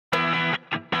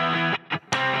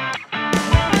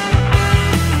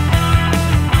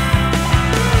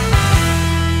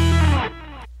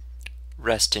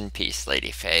Rest in peace, Lady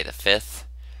Faye the Fifth.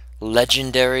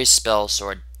 Legendary spell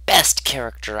sword. Best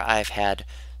character I've had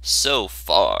so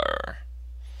far.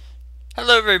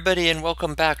 Hello everybody and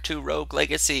welcome back to Rogue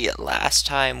Legacy. Last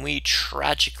time we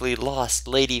tragically lost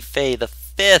Lady Faye the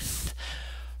Fifth,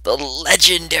 the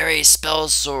legendary spell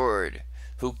sword,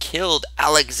 who killed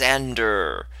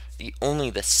Alexander, only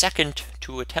the second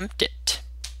to attempt it.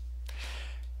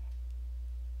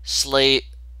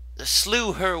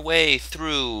 Slew her way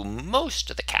through most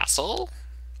of the castle,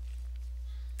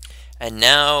 and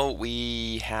now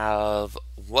we have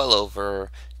well over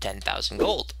 10,000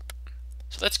 gold.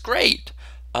 So that's great.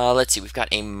 Let's see, we've got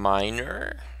a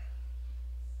miner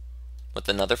with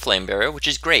another flame bearer, which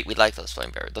is great. We like those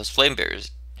flame bearers. Those flame bearers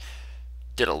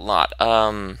did a lot.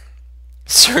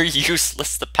 Sir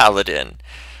Useless the Paladin.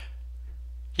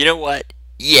 You know what?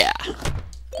 Yeah.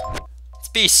 Let's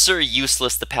be Sir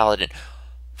Useless the Paladin.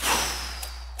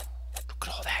 Look at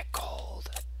all that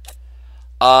gold.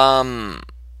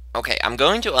 Okay, I'm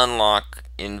going to unlock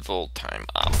Involt Time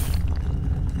up,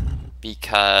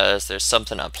 because there's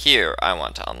something up here I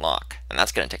want to unlock, and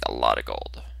that's going to take a lot of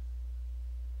gold.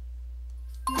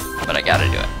 But I gotta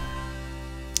do it.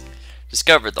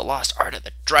 Discovered the lost art of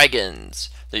the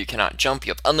dragons. Though you cannot jump,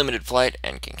 you have unlimited flight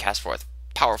and can cast forth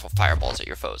powerful fireballs at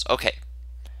your foes. Okay.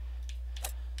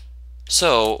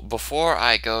 So, before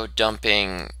I go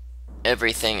dumping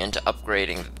everything into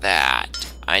upgrading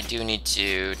that, I do need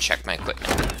to check my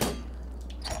equipment.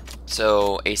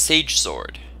 So, a sage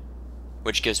sword,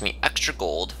 which gives me extra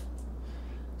gold,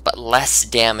 but less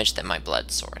damage than my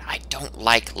blood sword. I don't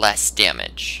like less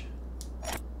damage.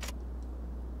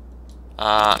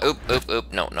 No.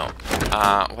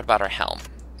 What about our helm?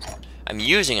 I'm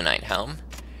using a knight helm.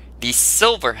 The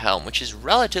silver helm, which is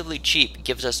relatively cheap,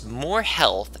 gives us more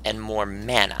health and more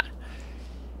mana.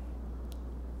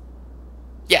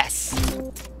 Yes.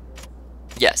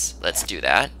 Yes, let's do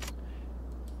that.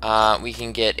 We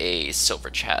can get a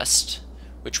silver chest,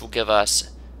 which will give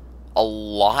us a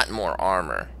lot more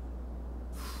armor,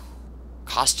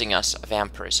 costing us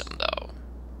vampirism though.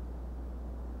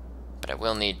 But I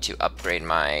will need to upgrade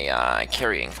my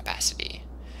carrying capacity.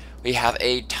 We have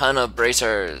a ton of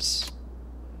bracers,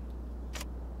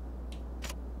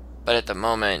 but at the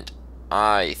moment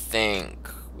I think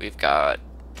we're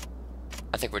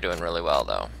doing really well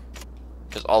though,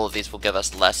 because all of these will give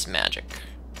us less magic.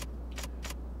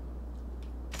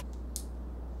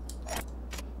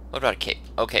 What about a cape?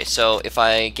 Okay, so if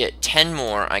I get 10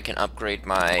 more, I can upgrade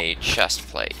my chest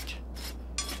plate.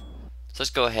 So let's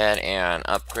go ahead and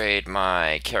upgrade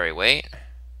my carry weight.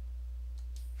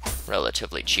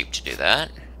 Relatively cheap to do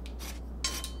that.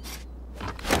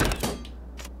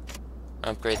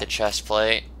 Upgrade the chest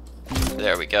plate.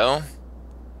 There we go.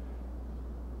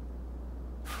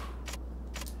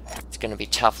 It's gonna be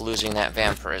tough losing that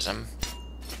vampirism.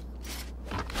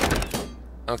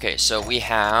 Okay, so we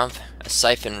have a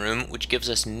siphon room, which gives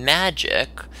us magic,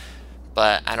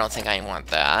 but I don't think I want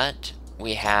that.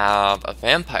 We have a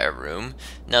vampire room.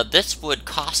 Now this would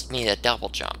cost me a double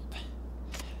jump,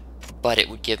 but it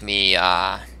would give me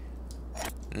another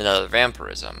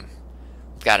vampirism.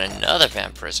 We've got another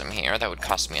vampirism here that would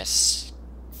cost me a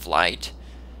flight.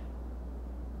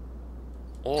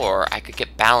 Or I could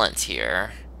get balance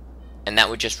here, and that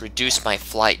would just reduce my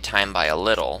flight time by a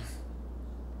little.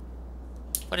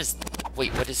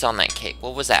 Wait, what is on that cape?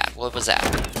 What was that? What was that?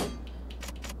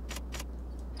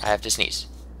 I have to sneeze.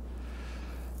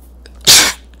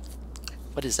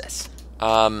 What is this?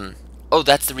 Oh,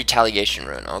 that's the retaliation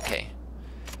rune. Okay.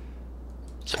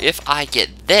 So if I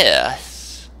get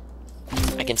this,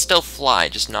 I can still fly,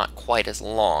 just not quite as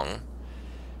long.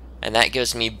 And that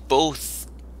gives me both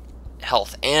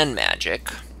health and magic.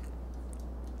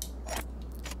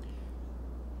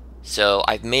 So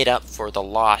I've made up for the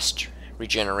lost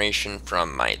regeneration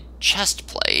from my chest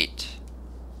plate.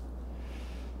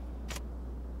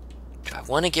 Do I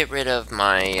want to get rid of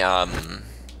my do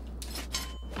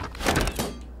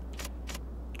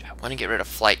I want to get rid of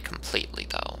flight completely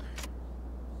though?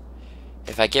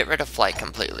 If I get rid of flight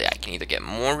completely, I can either get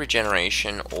more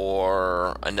regeneration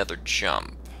or another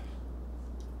jump.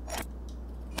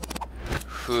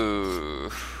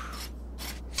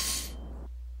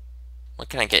 What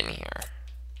can I get in here?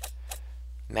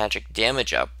 Magic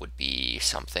damage up would be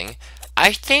something.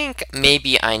 I think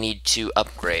maybe I need to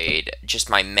upgrade just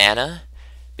my mana,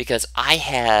 because I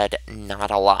had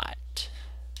not a lot.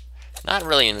 Not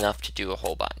really enough to do a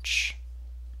whole bunch.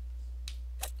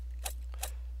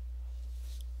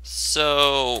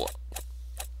 So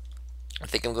I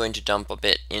think I'm going to dump a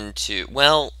bit into,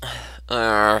 well,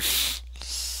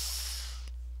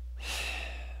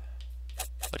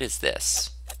 what is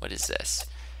this? What is this?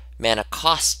 Mana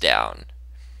cost down.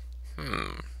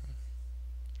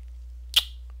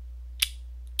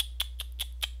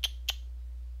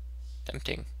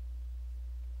 Tempting.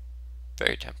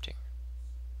 Very tempting.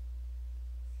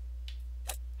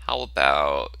 How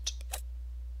about...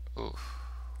 Ooh.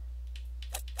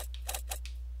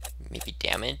 Maybe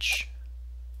damage?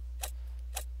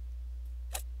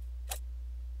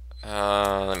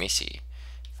 Let me see.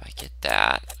 If I get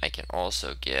that, I can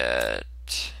also get...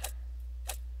 some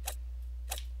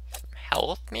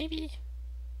health, maybe?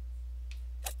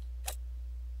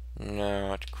 No,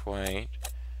 not quite.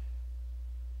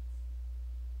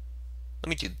 Let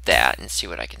me do that and see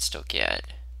what I can still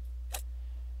get.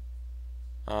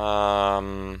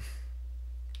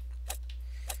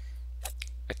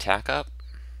 Attack up?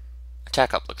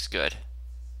 Attack up looks good.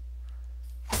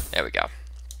 There we go.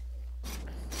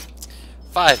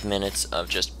 5 minutes of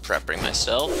just prepping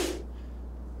myself.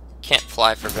 Can't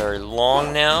fly for very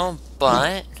long now,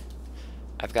 but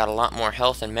I've got a lot more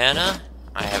health and mana.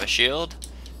 I have a shield,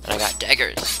 and I got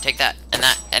daggers. Take that, and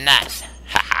that, and that.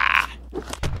 Haha!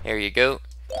 Here you go.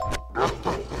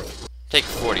 Take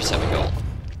 47 gold.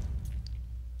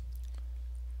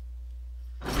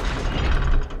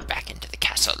 Back into the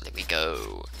castle, there we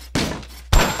go.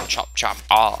 Chop, chop.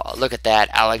 Oh, look at that,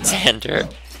 Alexander.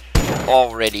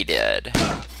 Already dead.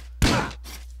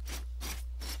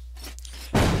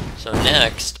 So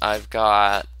next, I've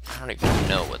got... I don't even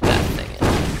know what that thing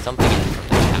is. Something in from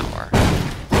the tower.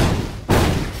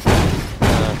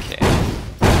 Okay.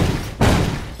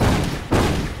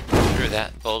 Through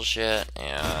that bullshit,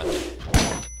 and...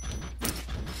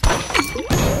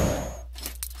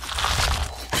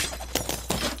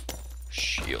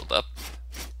 shield up.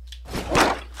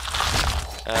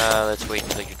 Let's wait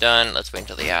until you're done. Let's wait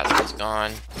until the acid is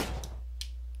gone.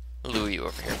 Lure you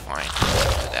over here, fine.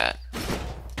 Let's do that.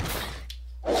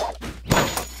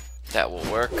 That will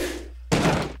work.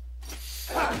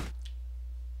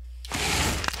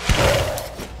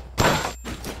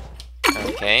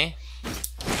 Okay.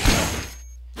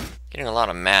 Getting a lot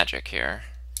of magic here.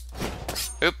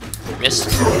 Oop, missed.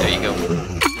 There you go.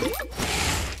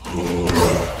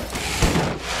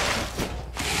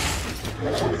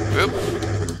 Oop.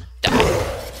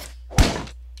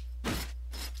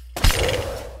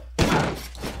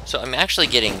 So I'm actually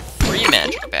getting free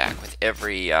magic back with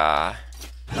every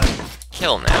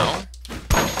kill now.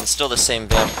 And still the same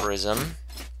vampirism,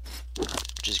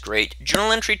 which is great.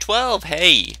 Journal entry 12,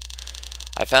 hey!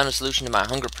 I found a solution to my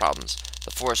hunger problems.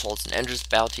 The forest holds an endless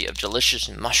bounty of delicious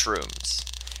mushrooms.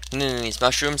 And in these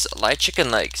mushrooms lie chicken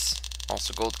legs,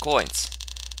 also gold coins,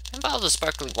 and bottles of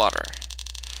sparkling water.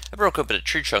 I broke open a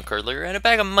tree trunk earlier and a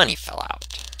bag of money fell out.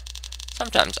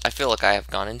 Sometimes I feel like I have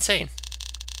gone insane.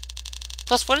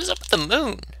 Plus, what is up with the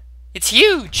moon? It's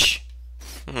huge!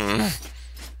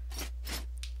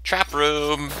 Trap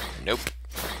room! Nope.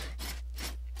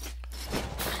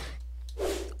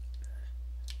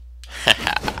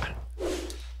 Haha.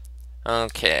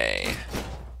 Okay.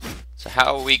 So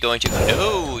how are we going to...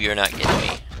 No, you're not getting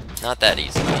me. Not that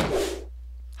easily.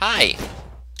 Hi!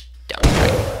 Down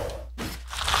right.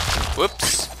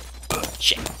 Whoops.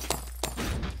 Shit.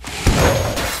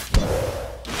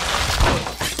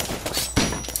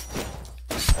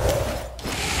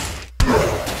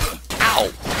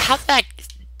 Ow! How'd that...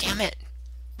 Damn it.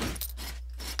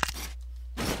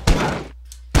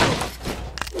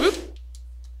 Whoop.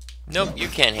 Nope, you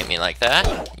can't hit me like that.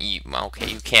 Okay,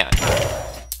 you can.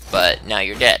 But now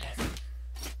you're dead.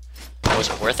 Was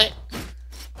it worth it?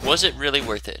 Was it really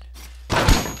worth it?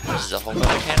 This is a whole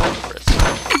other can of worms.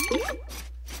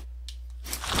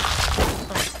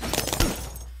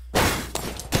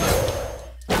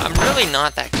 I'm really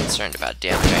not that concerned about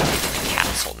damage I take in the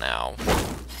castle now.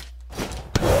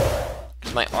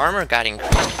 Because my armor got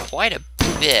increased quite a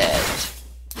bit.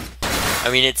 I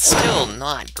mean, it's still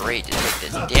not great to take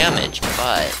this damage,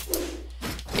 but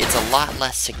it's a lot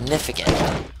less significant.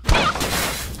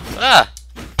 Ah!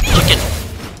 Chicken!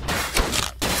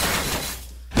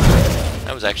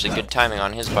 That was actually good timing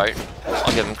on his part.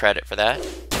 I'll give him credit for that.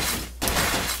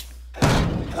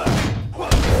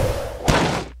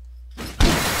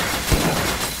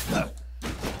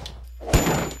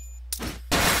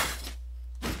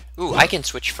 Ooh, I can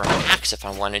switch for an axe if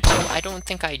I wanted to. I don't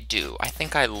think I do. I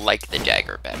think I like the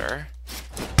dagger better.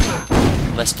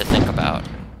 Less to think about.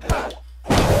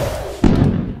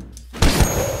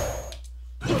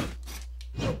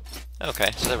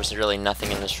 Okay, so there was really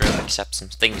nothing in this room except some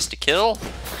things to kill.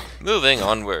 Moving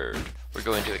onward. We're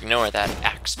going to ignore that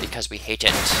axe because we hate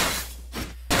it.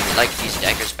 We like these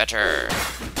daggers better.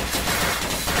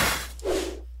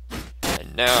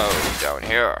 And now, down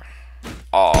here.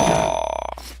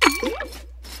 Aww.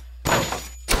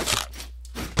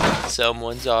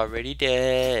 Someone's already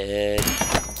dead.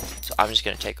 So I'm just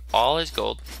gonna take all his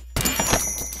gold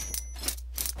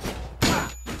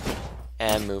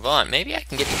and move on. Maybe I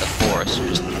can get to the forest and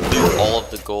just loot all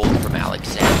of the gold from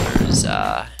Alexander's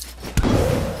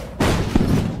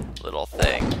little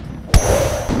thing.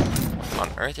 What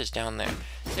on earth is down there?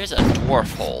 There's a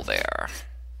dwarf hole there.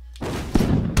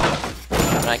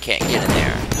 And I can't get in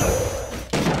there.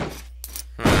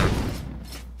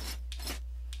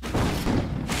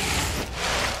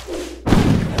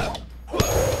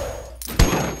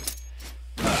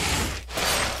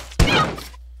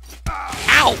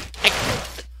 Ow!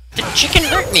 The chicken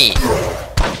hurt me!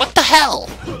 What the hell?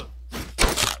 I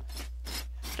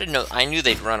didn't know. I knew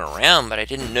they'd run around, but I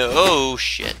didn't know. Oh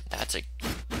shit! That's a.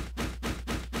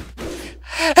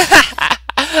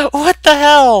 What the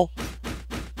hell?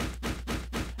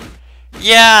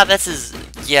 Yeah, this is.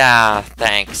 Yeah,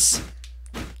 thanks.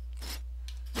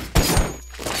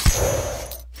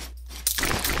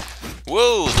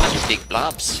 Whoa, those are big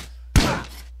blobs.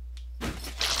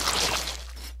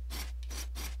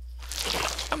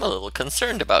 I'm a little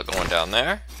concerned about going down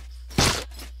there.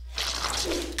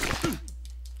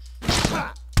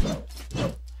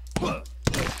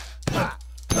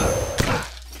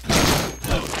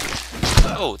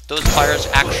 Oh, those fires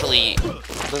actually...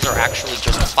 Those are actually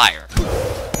just fire.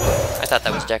 I thought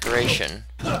that was decoration.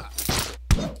 Can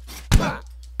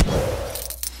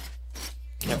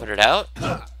I put it out?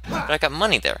 But I got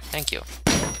money there. Thank you.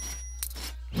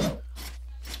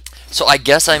 So I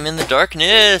guess I'm in the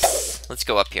darkness. Let's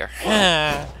go up here.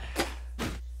 I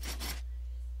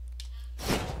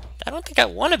don't think I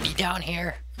want to be down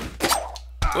here.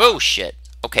 Whoa, shit.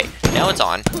 Okay, now it's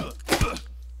on.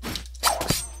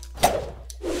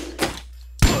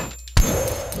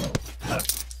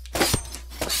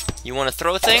 You want to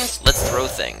throw things? Let's throw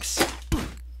things.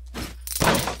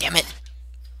 Damn it.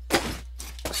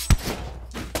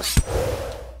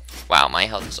 Wow, my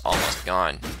health is almost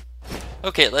gone.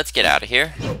 Okay, let's get out of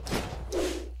here.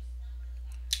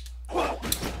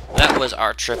 That was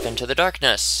our trip into the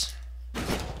darkness.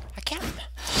 I can't...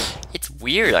 It's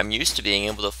weird. I'm used to being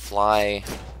able to fly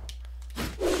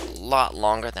a lot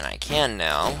longer than I can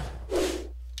now.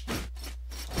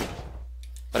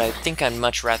 But I think I'd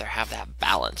much rather have that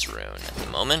balance rune at the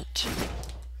moment.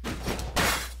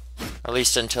 At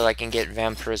least until I can get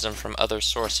vampirism from other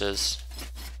sources.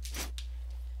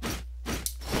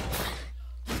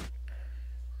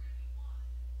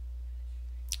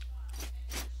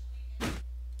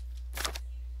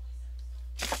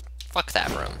 Fuck that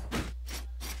room.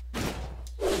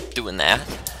 Not doing that.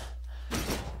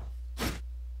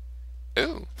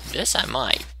 Ooh, this I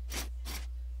might.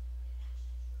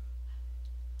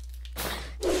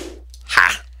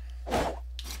 Ha!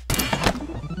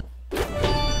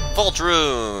 Vault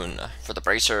rune for the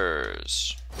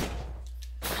bracers.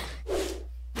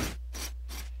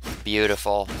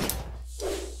 Beautiful.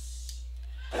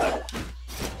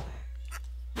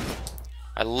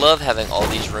 I love having all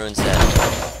these runes that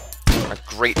are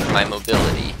great for my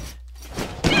mobility.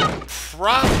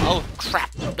 Oh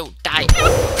crap! Don't die,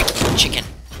 freaking chicken.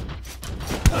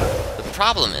 The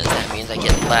problem is that means I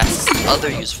get less other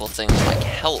useful things like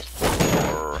health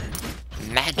or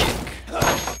magic.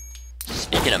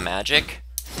 Speaking of magic,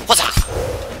 what's up?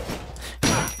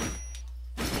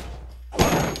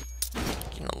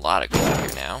 Getting a lot of gold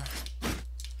here now.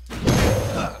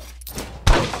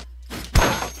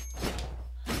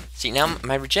 See, now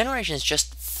my regeneration is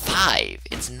just 5.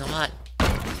 It's not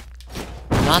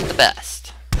the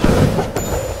best.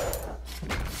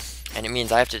 And it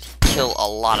means I have to kill a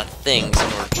lot of things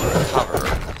in order to recover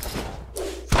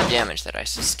from damage that I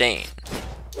sustain.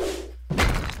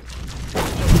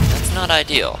 That's not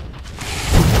ideal.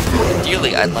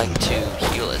 Ideally, I'd like to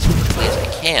heal as quickly as I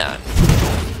can.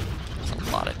 There's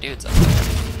a lot of dudes up there.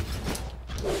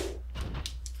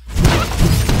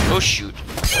 Oh shoot.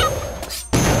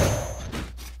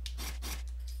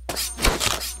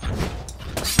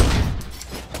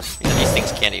 These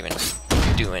things can't even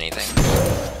do anything.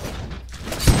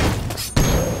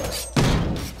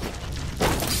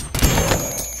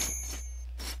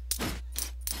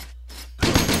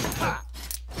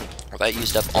 Well, that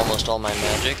used up almost all my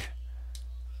magic.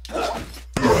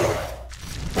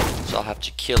 So I'll have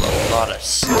to kill a lot of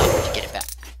stuff to get it back.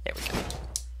 There we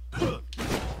go.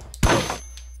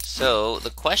 So the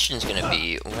question's gonna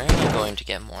be, where am I going to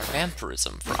get more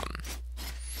vampirism from?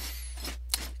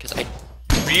 Because I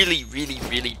really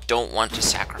don't want to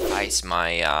sacrifice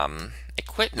my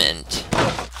equipment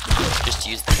just to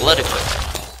use the blood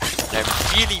equipment. And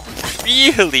I really,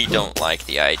 really don't like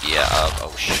the idea of...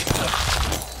 Oh, shit.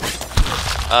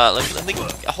 Let me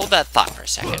hold that thought for a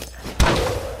second.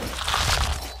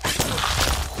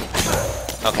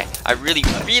 Okay, I really,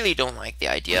 really don't like the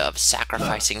idea of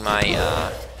sacrificing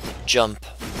my, jump,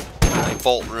 my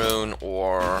Volt rune,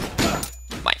 or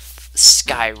my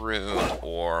Sky rune,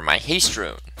 or my Haste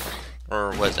rune.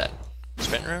 Or what is that?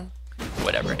 Sprint rune?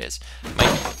 Whatever it is. My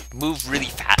move really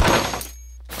fast.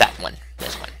 That one.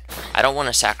 This one. I don't want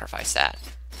to sacrifice that.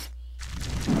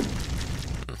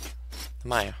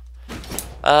 Am I?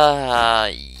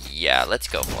 Yeah, let's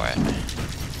go for it.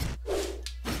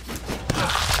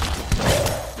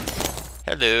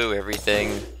 Hello,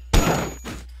 everything.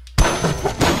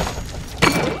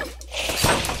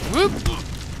 Whoop!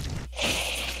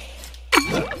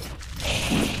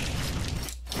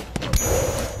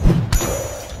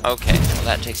 Okay, well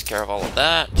that takes care of all of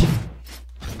that.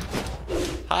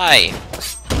 Hi!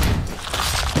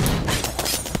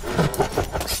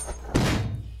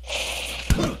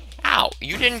 Ow!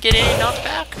 You didn't get any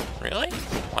knockback? Really?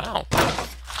 Wow.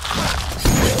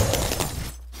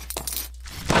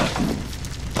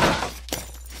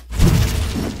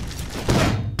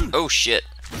 Oh shit.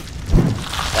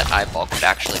 That eyeball could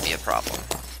actually be a problem.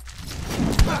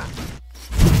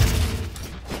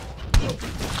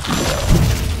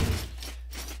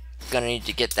 Gonna need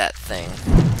to get that thing.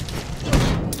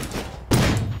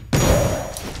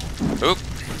 Oop.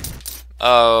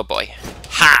 Oh boy.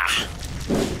 Ha!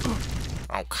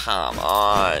 Oh, come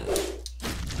on.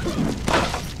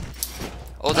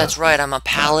 Oh, that's right, I'm a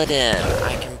Paladin.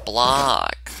 I can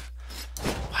block.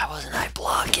 Why wasn't I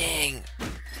blocking?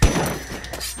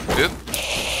 Oop.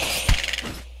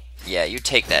 Yeah, you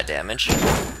take that damage.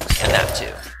 And that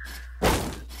too.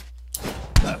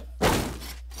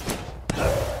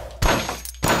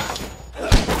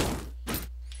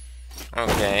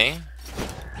 Okay.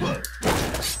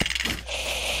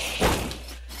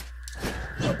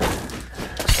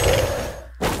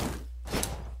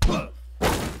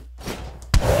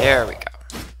 There we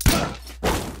go.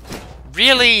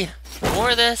 Really? More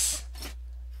of this?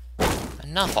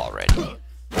 Enough already.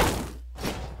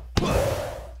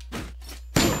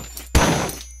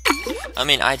 I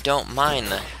mean, I don't mind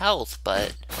the health,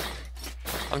 but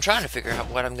I'm trying to figure out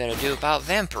what I'm gonna do about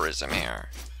vampirism here.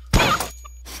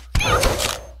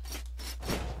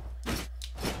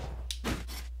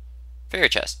 Fairy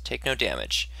chest, take no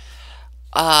damage.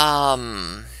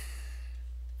 I'll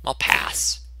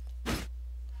pass.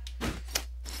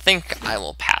 Think I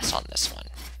will pass on this one.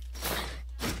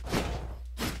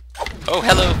 Oh,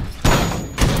 hello.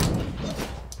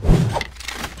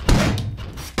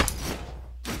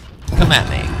 Come at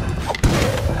me.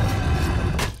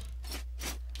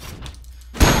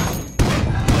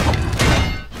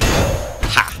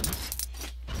 Ha!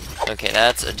 Okay,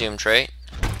 that's a doom trait.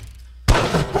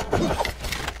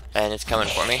 And it's coming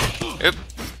for me. Oop.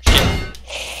 Shit.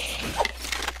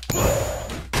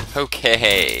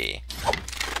 Okay.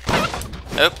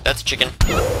 Oh, that's a chicken.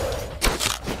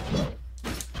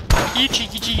 You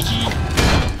cheeky cheeky.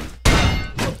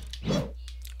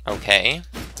 Okay.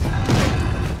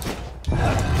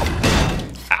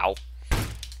 Ow.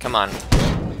 Come on.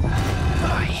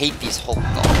 Oh, I hate these Hulk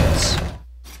golems.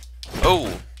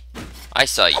 Oh! I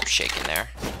saw you shaking there.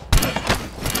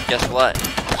 Guess what?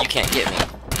 You can't get me.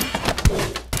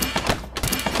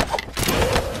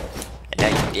 And now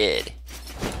you did.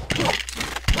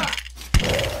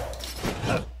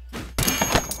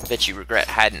 Bet you regret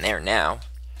hiding there now.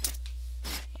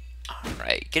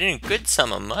 Alright, getting a good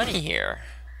sum of money here.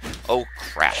 Oh,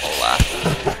 crapola.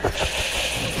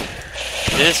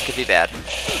 This could be bad.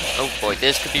 Oh boy,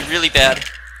 this could be really bad.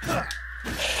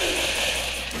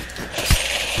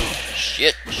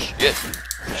 Shit, shit.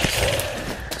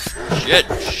 Shit,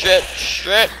 shit,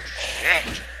 shit,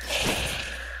 shit.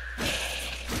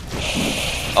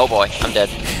 Oh boy, I'm dead.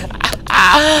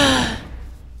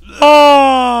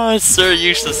 Oh, Sir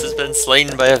Useless has been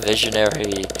slain by a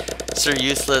visionary. Sir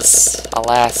Useless,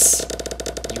 alas,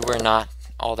 you were not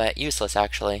all that useless,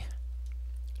 actually.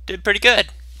 Did pretty good.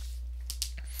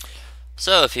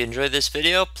 So, if you enjoyed this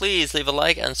video, please leave a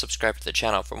like and subscribe to the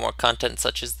channel for more content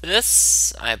such as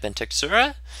this. I have been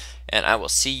Texura, and I will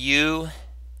see you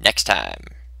next time.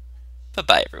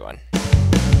 Bye-bye, everyone.